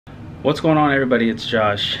What's going on, everybody? It's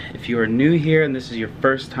Josh. If you are new here and this is your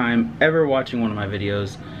first time ever watching one of my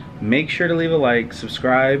videos, make sure to leave a like,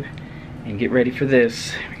 subscribe, and get ready for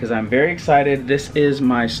this because I'm very excited. This is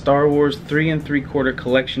my Star Wars 3 3/4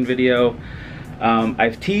 collection video.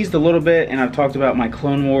 I've teased a little bit and I've talked about my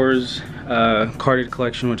Clone Wars carded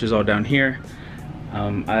collection, which is all down here.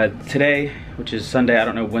 Today, which is Sunday, I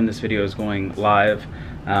don't know when this video is going live,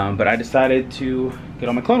 but I decided to get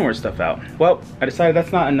all my Clone Wars stuff out. Well, I decided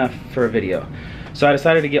that's not enough for a video. So I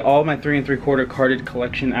decided to get all my 3 3/4 carded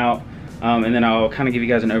collection out, and then I'll kind of give you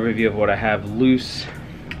guys an overview of what I have loose.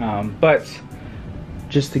 But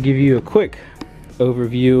just to give you a quick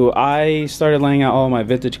overview, I started laying out all my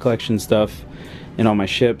vintage collection stuff in all my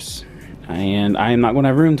ships, and I am not going to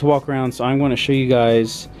have room to walk around, so I'm going to show you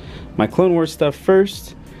guys my Clone Wars stuff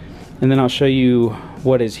first, and then I'll show you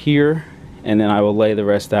what is here, and then I will lay the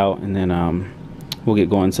rest out, and then we'll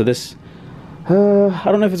get going. So this, I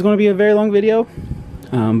don't know if it's going to be a very long video,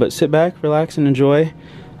 but sit back, relax, and enjoy.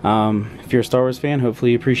 If you're a Star Wars fan,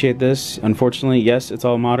 hopefully you appreciate this. Unfortunately, yes, it's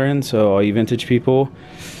all modern, so all you vintage people,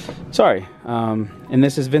 sorry. And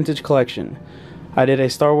this is vintage collection. I did a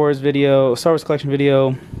Star Wars collection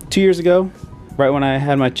video 2 years ago, right when I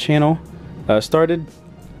had my channel started,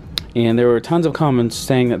 and there were tons of comments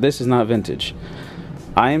saying that this is not vintage.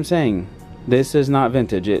 I am saying this is not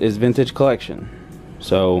vintage, it is vintage collection.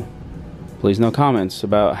 So please no comments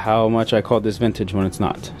about how much I called this vintage when it's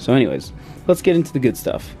not. So anyways, let's get into the good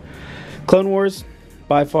stuff. Clone Wars,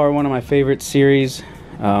 by far one of my favorite series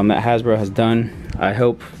that Hasbro has done. I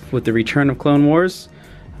hope with the return of Clone Wars,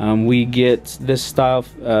 we get this style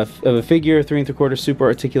of a figure, 3 3/4 super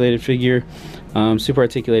articulated figure. Super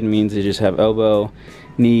articulated means they just have elbow,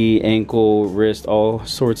 knee, ankle, wrist, all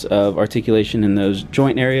sorts of articulation in those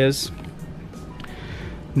joint areas.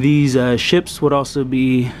 These ships would also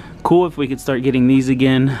be cool if we could start getting these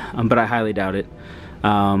again, but I highly doubt it.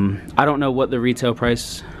 I don't know what the retail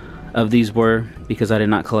price of these were because I did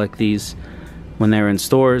not collect these when they were in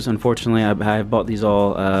stores. Unfortunately, I bought these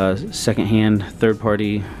all secondhand,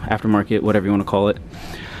 third-party, aftermarket, whatever you want to call it.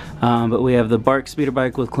 But we have the Bark speeder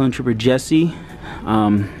bike with Clone Trooper Jesse.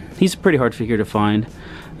 He's a pretty hard figure to find.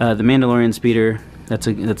 The Mandalorian speeder, that's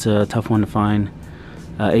a tough one to find.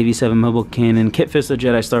 AV7 mobile cannon, Kit Fisto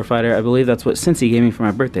Jedi Starfighter. I believe that's what Cincy gave me for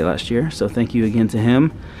my birthday last year, so thank you again to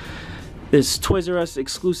him. This Toys R Us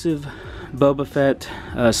exclusive Boba Fett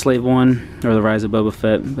Slave One, or the Rise of Boba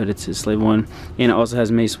Fett, but it's his Slave One, and it also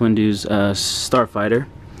has Mace Windu's Starfighter.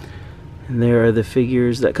 And there are the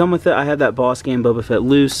figures that come with it. I have that boss game Boba Fett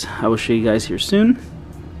loose. I will show you guys here soon.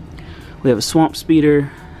 We have a Swamp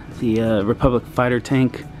Speeder, the Republic Fighter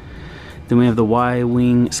Tank. Then we have the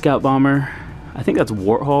Y-Wing Scout Bomber. I think that's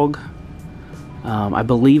Warthog. I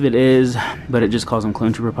believe it is, but it just calls him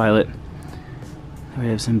Clone Trooper Pilot. We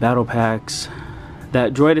have some battle packs.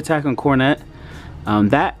 That Droid Attack on Cornet,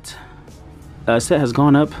 that set has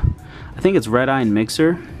gone up. I think it's Red Eye and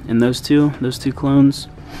Mixer, and those two clones.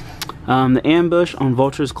 The Ambush on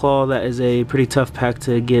Vulture's Claw, that is a pretty tough pack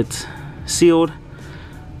to get sealed.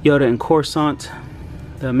 Yoda and Coruscant.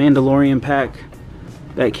 The Mandalorian pack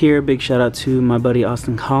back here, big shout out to my buddy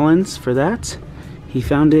Austin Collins for that. He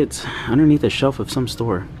found it underneath a shelf of some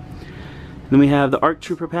store. Then we have the ARC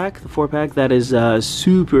Trooper pack, the 4-pack. That is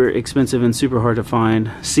super expensive and super hard to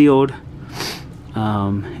find, sealed.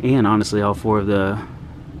 And honestly, all 4 of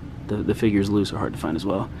the figures loose are hard to find as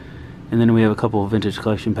well. And then we have a couple of vintage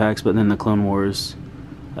collection packs, but then the Clone Wars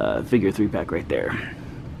figure 3-pack right there.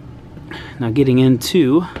 Now getting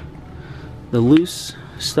into the loose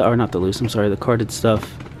stuff, or not the loose, I'm sorry, the carded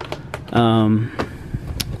stuff.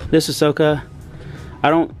 This Ahsoka,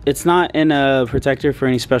 it's not in a protector for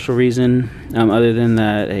any special reason, other than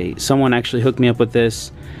that someone actually hooked me up with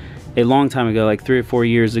this a long time ago, like 3 or 4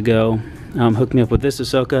 years ago. Hooked me up with this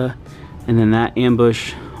Ahsoka, and then that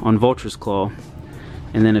Ambush on Vulture's Claw,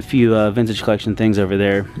 and then a few vintage collection things over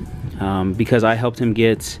there, because I helped him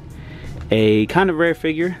get a kind of rare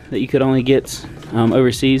figure that you could only get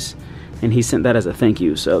overseas, and he sent that as a thank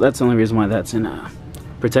you. So that's the only reason why that's in a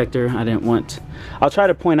protector. I'll try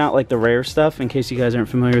to point out like the rare stuff in case you guys aren't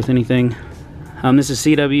familiar with anything. This is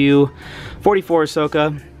CW 44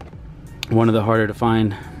 Ahsoka, one of the harder to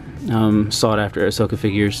find sought after Ahsoka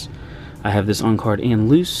figures. I have this on card and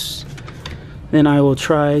loose. Then I will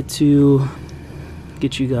try to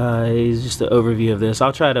get you guys just an overview of this.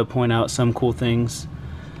 I'll try to point out some cool things.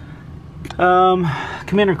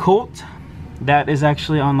 Commander Colt, that is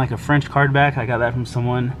actually on like a French card back. I got that from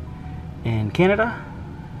someone in Canada.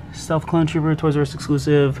 Stealth Clone Trooper, Toys R Us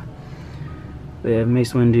exclusive. We have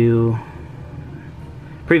Mace Windu.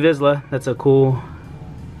 Pre Vizsla, that's a cool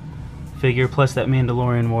figure, plus that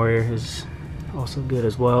Mandalorian warrior is also good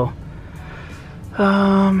as well.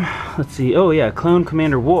 Let's see. Oh yeah, Clone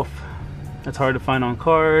Commander Wolf. That's hard to find on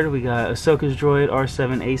card. We got Ahsoka's droid,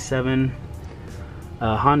 R7A7,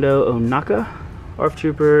 Hondo Onaka, ARF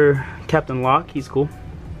Trooper, Captain Locke. He's cool.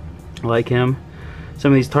 I like him.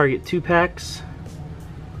 Some of these Target 2-packs,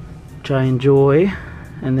 which I enjoy.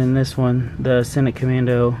 And then this one, the Senate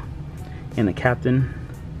Commando and the Captain.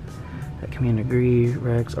 That Commander Gree,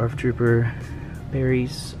 Rex, ARF Trooper,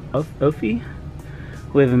 Barry's Ophi.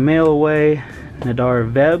 We have a Mail Away,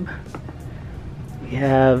 Nadar Veb. We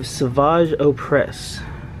have Savage Opress.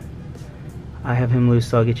 I have him loose,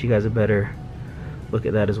 so I'll get you guys a better look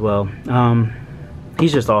at that as well.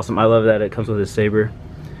 He's just awesome. I love that it comes with his saber.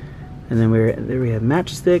 And then there we have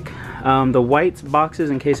Matchstick. The white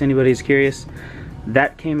boxes, in case anybody's curious,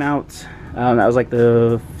 that came out, that was like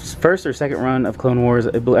the first or second run of Clone Wars.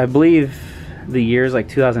 I believe the years like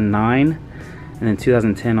 2009 and then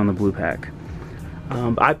 2010 on the blue pack.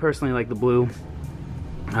 I personally like the blue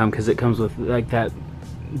because it comes with like that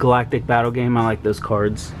galactic battle game. I like those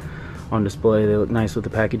cards on display. They look nice with the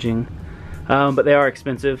packaging, but they are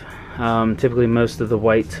expensive. Typically most of the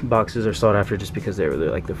white boxes are sought after just because they were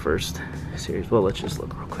like the first series. Well, let's just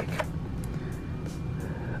look real quick.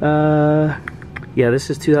 Yeah, this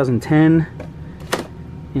is 2010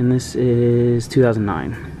 and this is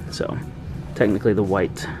 2009, so technically the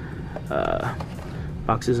white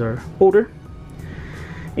boxes are older.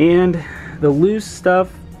 And the loose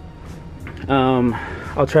stuff,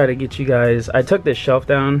 I'll try to get you guys. I took this shelf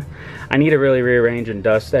down. I need to really rearrange and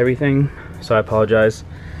dust everything, so I apologize.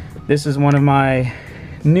 This is one of my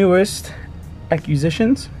newest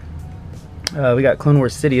acquisitions. We got Clone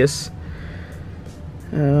Wars Sidious.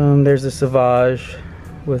 There's the Savage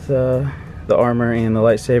with the armor and the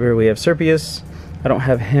lightsaber. We have Serpius. I don't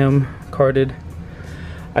have him carded.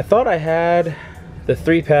 I thought I had the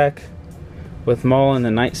 3-pack with Maul and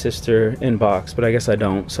the Night Sister in box, but I guess I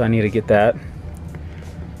don't, so I need to get that.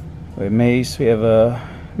 We have Mace, we have a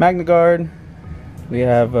Magna Guard, we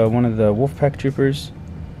have one of the Wolfpack Troopers.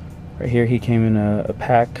 Right here, he came in a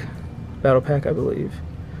pack, battle pack, I believe.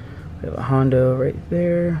 We have a Hondo right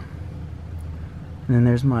there. And then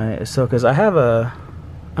there's my Ahsoka's. I have a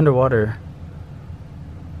underwater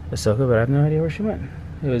Ahsoka, but I have no idea where she went.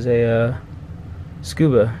 It was a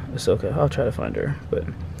scuba Ahsoka. I'll try to find her, but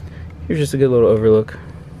here's just a good little overlook.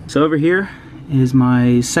 So over here is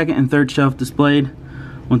my second and third shelf displayed.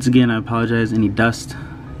 Once again, I apologize, any dust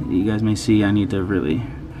you guys may see, I need to really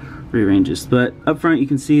rearrange this. But up front you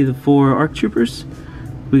can see the 4 ARC Troopers.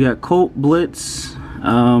 We got Colt, Blitz,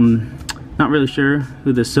 not really sure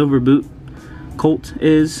who the Silver Boot Colt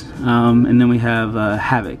is, and then we have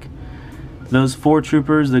Havoc. Those 4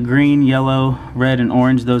 troopers, the green, yellow, red, and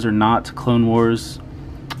orange, those are not Clone Wars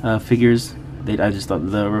figures. I just thought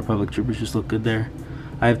the Republic troopers just look good there.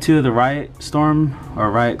 I have 2 of the Riot Storm, or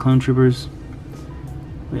Riot Clone Troopers.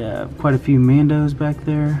 We have quite a few Mandos back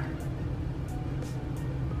there.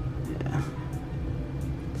 Yeah.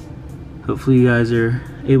 Hopefully you guys are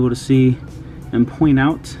able to see and point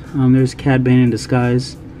out. There's Cad Bane in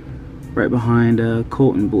disguise right behind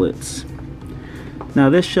Colt and Blitz. Now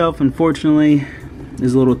this shelf, unfortunately,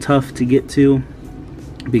 is a little tough to get to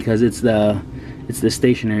because it's the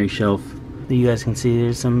stationary shelf. You guys can see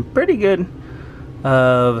there's some pretty good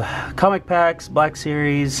comic packs, Black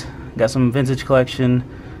Series, got some vintage collection,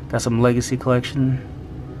 got some legacy collection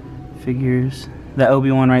figures. That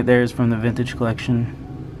Obi-Wan right there is from the vintage collection.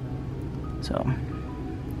 So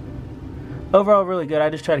overall really good. I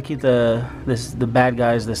just try to keep the bad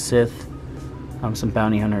guys, the Sith, some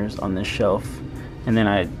bounty hunters on this shelf, and then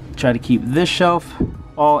I try to keep this shelf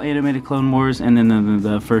all animated Clone Wars, and then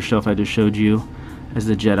the first shelf I just showed you as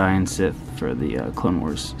the Jedi and Sith for the Clone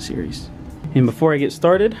Wars series. And before I get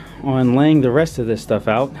started on laying the rest of this stuff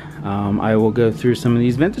out, I will go through some of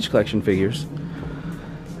these vintage collection figures.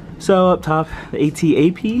 So up top, the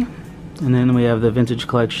AT-AP, and then we have the vintage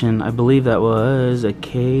collection. I believe that was a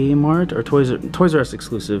Kmart or Toys R Us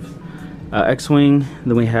exclusive. X-Wing.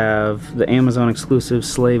 Then we have the Amazon exclusive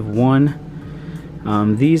Slave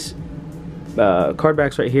 1. These card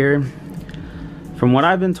backs right here, from what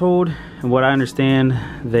I've been told and what I understand,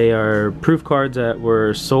 they are proof cards that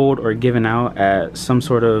were sold or given out at some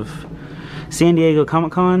sort of San Diego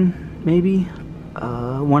Comic-Con, maybe,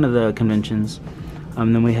 one of the conventions.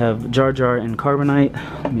 Then we have Jar Jar and Carbonite.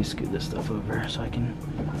 Let me scoot this stuff over so I can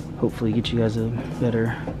hopefully get you guys a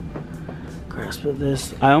better grasp of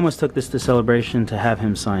this. I almost took this to Celebration to have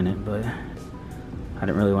him sign it, but I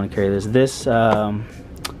didn't really want to carry this.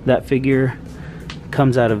 That figure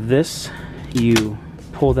comes out of this. You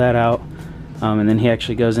pull that out And then he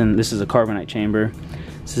actually goes in, this is a carbonite chamber.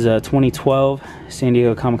 This is a 2012 San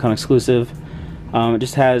Diego Comic-Con exclusive. It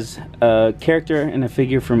just has a character and a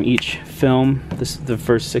figure from each film. This is the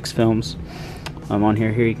first 6 films. On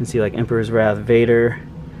here you can see like Emperor's Wrath, Vader,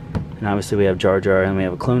 and obviously we have Jar Jar, and we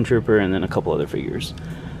have a clone trooper, and then a couple other figures.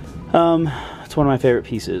 It's one of my favorite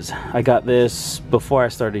pieces. I got this before I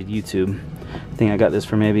started YouTube. I think I got this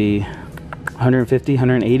for maybe 150,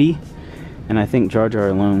 180, and I think Jar Jar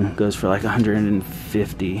alone goes for like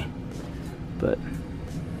 150. But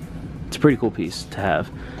it's a pretty cool piece to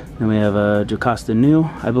have. Then we have a Jocasta Nu.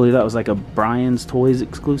 I believe that was like a Brian's Toys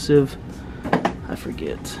exclusive. I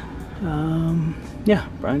forget. Yeah,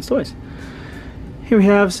 Brian's Toys. Here we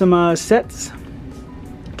have some sets.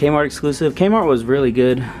 Kmart exclusive. Kmart was really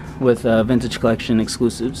good with vintage collection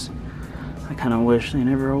exclusives. I kind of wish they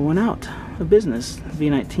never went out of business.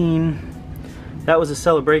 V19. That was a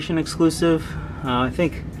Celebration exclusive. I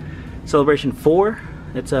think Celebration 4.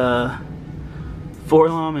 It's a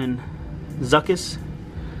Forlom and Zuckuss.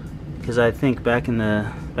 Because I think back in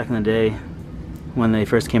the day when they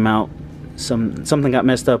first came out, something got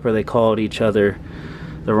messed up, or they called each other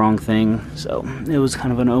the wrong thing. So it was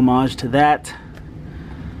kind of an homage to that.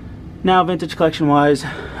 Now, vintage collection wise,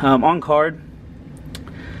 on card,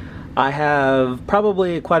 I have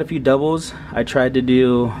probably quite a few doubles. I tried to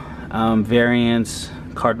do variants,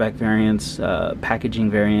 cardback variants, packaging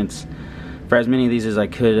variants for as many of these as I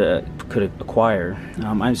could acquire.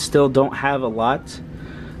 I still don't have a lot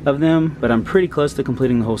of them, but I'm pretty close to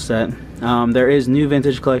completing the whole set. There is new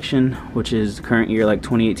vintage collection, which is current year, like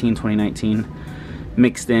 2018, 2019,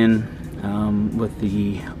 mixed in with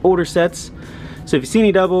the older sets. So if you see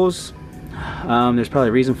any doubles, there's probably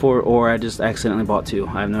a reason for it, or I just accidentally bought 2.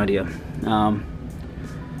 I have no idea.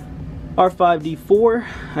 R5D4, I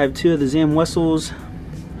have 2 of the Zam Wessels.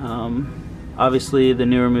 Obviously the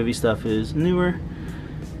newer movie stuff is newer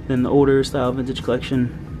than the older style vintage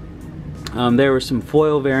collection. There were some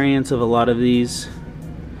foil variants of a lot of these.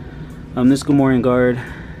 This Gamorrean Guard,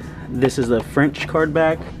 this is a French card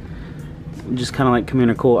back, just kind of like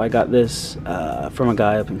communical. I got this from a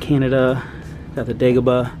guy up in Canada. Got the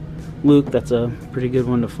Dagobah Luke, that's a pretty good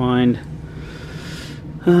one to find.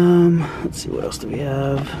 Let's see, what else do we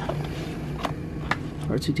have?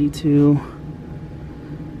 R2D2.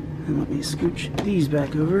 And let me scooch these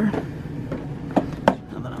back over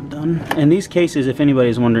now that I'm done. And these cases, if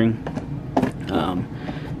anybody's wondering,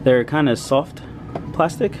 they're kind of soft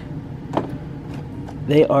plastic.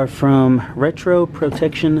 They are from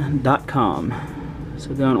retroprotection.com.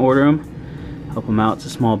 So go and order them. Help them out. It's a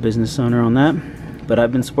small business owner on that. But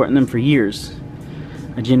I've been supporting them for years.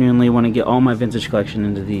 I genuinely want to get all my vintage collection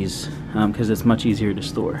into these because it's much easier to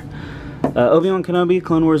store. Obi-Wan Kenobi,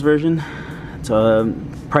 Clone Wars version. It's a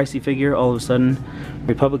pricey figure all of a sudden.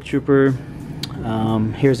 Republic Trooper.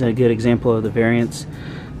 Here's a good example of the variants.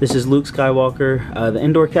 This is Luke Skywalker, the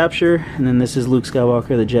indoor capture, and then this is Luke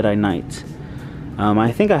Skywalker, the Jedi Knight.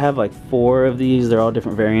 I think I have like 4 of these. They're all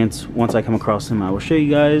different variants. Once I come across them, I will show you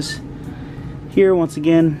guys. Here, once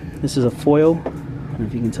again, this is a foil. I don't know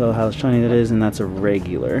if you can tell how shiny that is, and that's a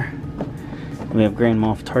regular. We have Grand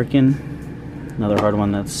Moff Tarkin, another hard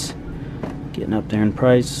one that's getting up there in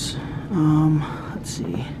price. Let's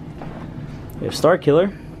see. We have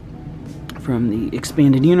Starkiller from the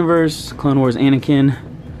Expanded Universe, Clone Wars Anakin,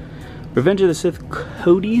 Revenge of the Sith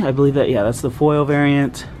Cody, I believe that, yeah, that's the foil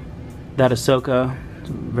variant. That Ahsoka,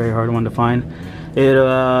 very hard one to find. It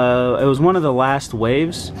was one of the last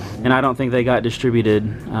waves, and I don't think they got distributed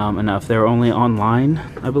enough. They were only online,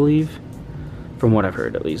 I believe, from what I've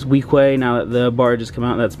heard at least. Weequay, now that the barge has come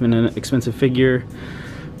out, that's been an expensive figure.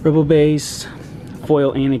 Rebel Base,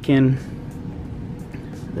 foil Anakin,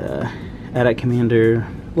 the AT-AT Commander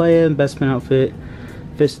Leia, Bespin outfit,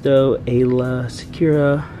 Fisto, Ayla,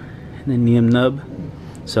 Sakura, and then Nien Nunb.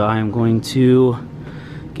 So I am going to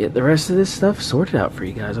get the rest of this stuff sorted out for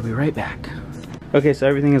you guys. I'll be right back. Okay, so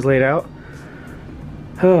everything is laid out.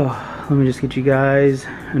 Oh, let me just get you guys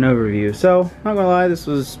an overview. So, not gonna lie, this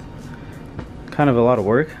was kind of a lot of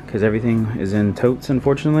work because everything is in totes,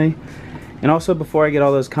 unfortunately. And also, before I get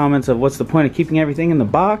all those comments of what's the point of keeping everything in the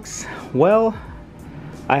box, well,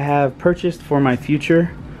 I have purchased for my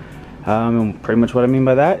future. And pretty much what I mean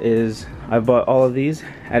by that is I've bought all of these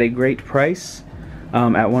at a great price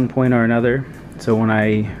at one point or another. So when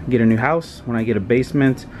I get a new house, when I get a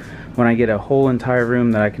basement, when I get a whole entire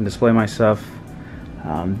room that I can display my stuff,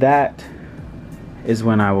 that is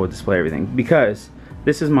when I will display everything. Because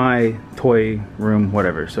this is my toy room,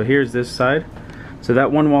 whatever. So here's this side. So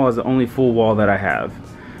that one wall is the only full wall that I have.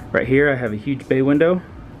 Right here I have a huge bay window,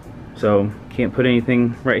 so can't put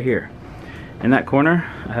anything right here. In that corner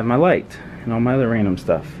I have my light. and all my other random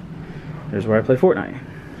stuff. There's where I play Fortnite.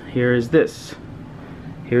 Here is this.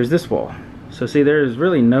 Here's this wall. So see, there's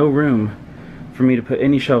really no room for me to put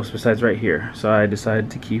any shelves besides right here. So I decided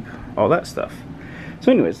to keep all that stuff.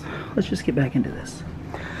 So anyways, let's just get back into this.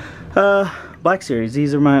 Black Series.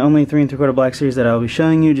 These are my only 3 3/4 Black Series that I'll be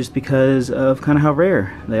showing you just because of kind of how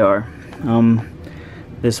rare they are.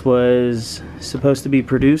 This was supposed to be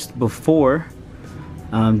produced before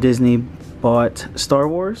Disney bought Star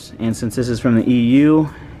Wars, and since this is from the EU,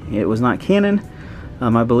 it was not canon.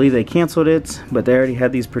 I believe they canceled it, but they already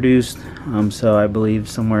had these produced, so I believe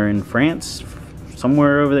somewhere in France,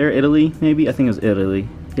 somewhere over there, Italy maybe, I think it was Italy,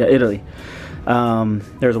 yeah, Italy.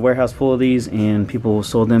 There's a warehouse full of these, and people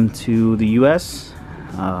sold them to the US,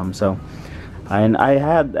 so I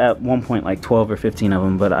had at one point like 12 or 15 of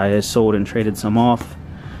them, but I sold and traded some off.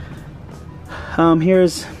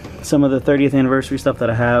 Here's some of the 30th anniversary stuff that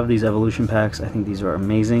I have, these evolution packs. I think these are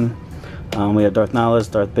amazing. We have Darth Nihilus,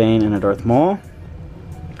 Darth Bane, and a Darth Maul.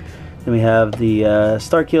 Then we have the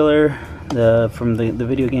Starkiller from the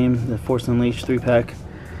video game, the Force Unleashed 3-pack.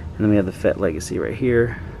 And then we have the Fett Legacy right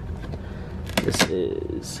here. This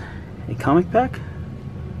is a comic pack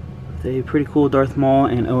with a pretty cool Darth Maul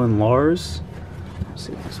and Owen Lars. Let's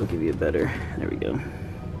see if this will give you a better, there we go.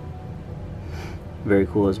 Very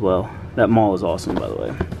cool as well. That Maul is awesome, by the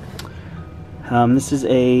way. This is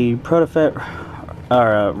a Proto-Fett,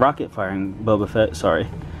 or rocket firing Boba Fett, sorry.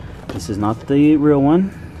 This is not the real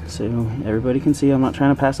one, so everybody can see I'm not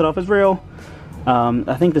trying to pass it off as real.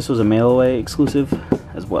 I think this was a mail-away exclusive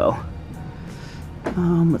as well.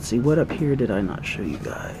 Let's see, what up here did I not show you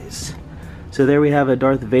guys? So there we have a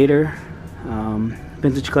Darth Vader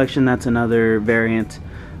vintage collection. That's another variant.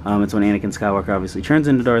 It's when Anakin Skywalker obviously turns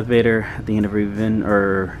into Darth Vader at the end of Revenge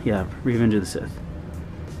of the Sith.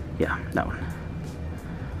 Yeah, that one.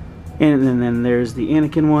 And then there's the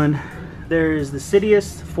Anakin one. There's the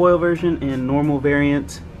Sidious foil version and normal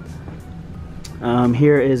variant.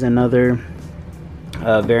 Here is another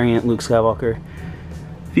variant Luke Skywalker.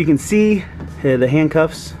 If you can see, the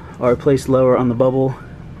handcuffs are placed lower on the bubble,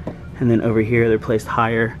 and then over here they're placed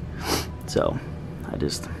higher. So I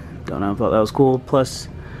just don't know, I thought that was cool. Plus,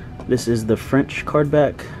 this is the French card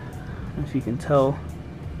back. I don't know if you can tell.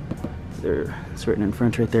 It's written in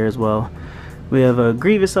French right there as well. We have a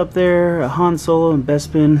Grievous up there, a Han Solo and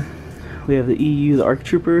Bespin. We have the EU, the ARC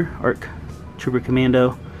Trooper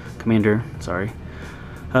Commander, sorry.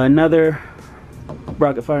 Another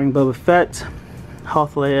rocket firing Boba Fett,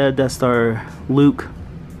 Hoth Leia, Death Star Luke.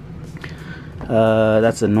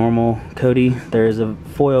 That's a normal Cody. There's a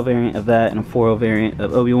foil variant of that and a foil variant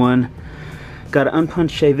of Obi-Wan. Got an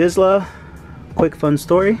unpunched Shea Vizsla. Quick fun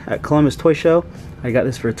story, at Columbus Toy Show, I got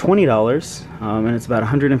this for $20, and it's about a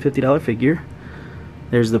 $150 figure.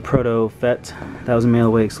 There's the Proto Fett. That was a mail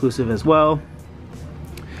away exclusive as well.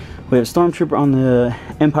 We have Stormtrooper on the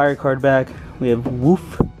Empire card back. We have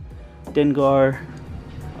Woof, Dengar.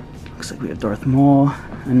 Looks like we have Darth Maul.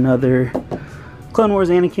 Another Clone Wars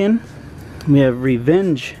Anakin. We have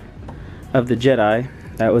Revenge of the Jedi.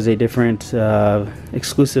 That was a different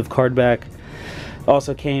exclusive card back.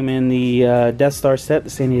 Also came in the Death Star set, the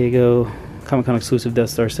San Diego Comic-Con exclusive Death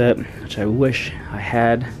Star set, which I wish I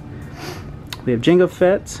had. We have Jango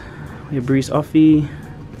Fett, we have Breeze Offee,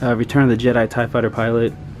 Return of the Jedi TIE Fighter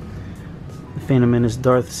pilot, the Phantom Menace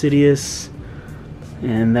Darth Sidious,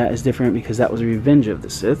 and that is different because that was Revenge of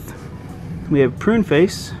the Sith. We have Prune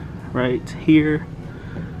Face right here,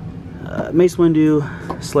 Mace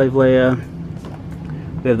Windu, Slave Leia.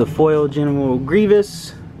 We have the foil General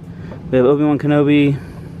Grievous. We have Obi-Wan Kenobi,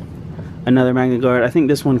 another Magna Guard. I think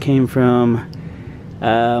this one came from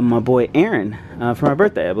my boy Aaron for my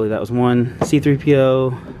birthday. I believe that was one.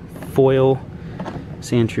 C-3PO, foil,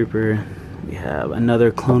 Sand Trooper. We have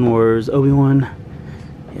another Clone Wars Obi-Wan.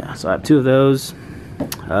 Yeah, so I have 2 of those.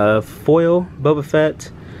 Foil, Boba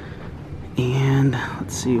Fett, and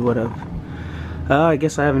let's see what up. I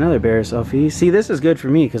guess I have another Barriss Offee. See, this is good for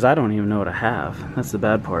me because I don't even know what I have. That's the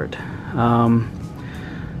bad part.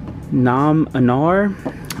 Nam Anar,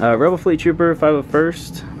 Rebel Fleet Trooper,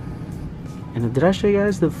 501st. And did I show you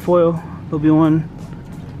guys the foil Obi-Wan?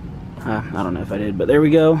 I don't know if I did, but there we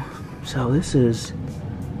go. So this is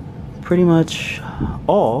pretty much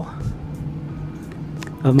all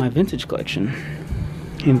of my vintage collection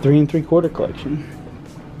and 3 3/4 collection.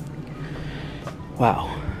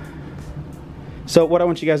 Wow. So what I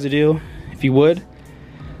want you guys to do, if you would,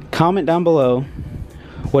 comment down below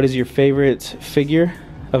what is your favorite figure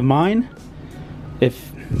of mine.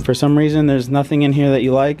 If for some reason there's nothing in here that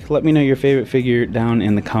you like, let me know your favorite figure down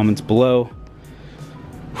in the comments below.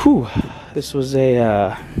 Whew, this was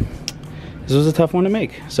a this was a tough one to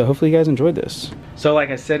make. So hopefully you guys enjoyed this. So like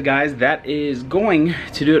I said, guys, that is going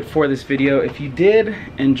to do it for this video. If you did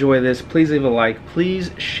enjoy this, please leave a like.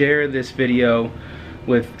 Please share this video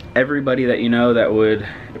with everybody that you know that would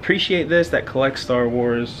appreciate this, that collects Star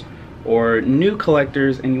Wars, or new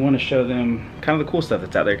collectors, and you want to show them kind of the cool stuff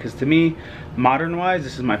that's out there. Because to me, modern wise,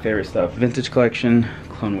 this is my favorite stuff. Vintage collection,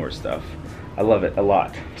 Clone Wars stuff. I love it a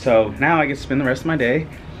lot. So now I get to spend the rest of my day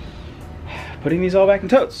putting these all back in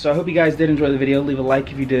totes. So I hope you guys did enjoy the video. Leave a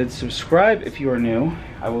like if you did. Subscribe if you are new.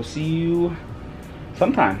 I will see you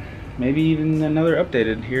sometime. Maybe even another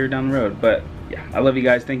updated here down the road. But yeah, I love you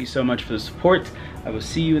guys. Thank you so much for the support. I will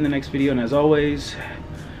see you in the next video. And as always,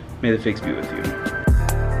 may the Figs be with you.